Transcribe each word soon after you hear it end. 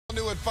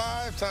New at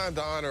 5, time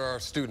to honor our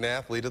Student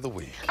Athlete of the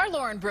Week. Our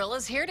Lauren Brill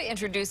is here to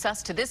introduce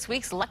us to this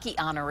week's lucky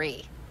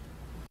honoree.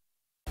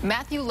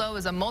 Matthew Lowe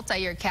is a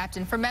multi-year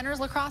captain for Mentor's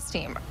lacrosse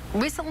team.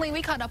 Recently,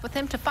 we caught up with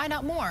him to find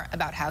out more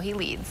about how he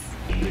leads.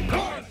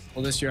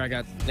 Well, this year I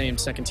got named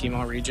second team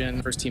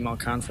all-region, first team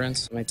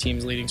all-conference. My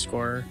team's leading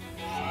scorer,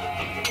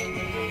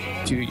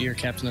 two-year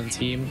captain of the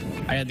team.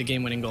 I had the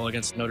game-winning goal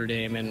against Notre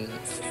Dame in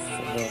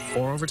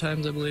 4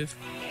 overtimes, I believe.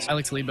 I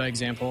like to lead by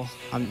example.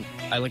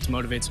 I like to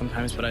motivate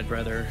sometimes, but I'd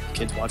rather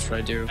kids watch what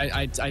I do.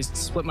 I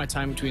split my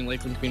time between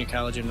Lakeland Community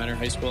College and Mentor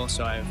High School,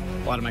 so I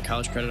have a lot of my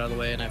college credit out of the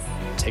way, and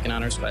I've taken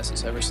honors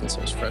classes ever since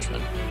I was a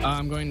freshman.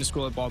 I'm going to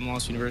school at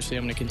Baldwin-Wallace University.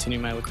 I'm going to continue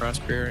my lacrosse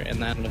career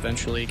and then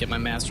eventually get my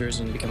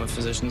master's and become a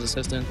physician's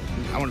assistant.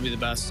 I want to be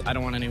the best. I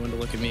don't want anyone to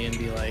look at me and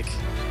be like,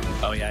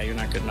 oh yeah, you're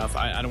not good enough.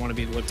 I don't want to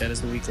be looked at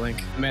as the weak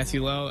link. I'm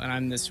Matthew Lowe, and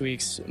I'm this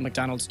week's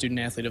McDonald's Student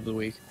Athlete of the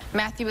Week.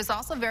 Matthew is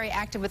also very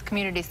active with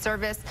community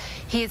service.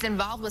 He is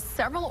involved with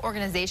several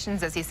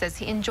organizations as he says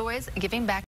he enjoys giving back.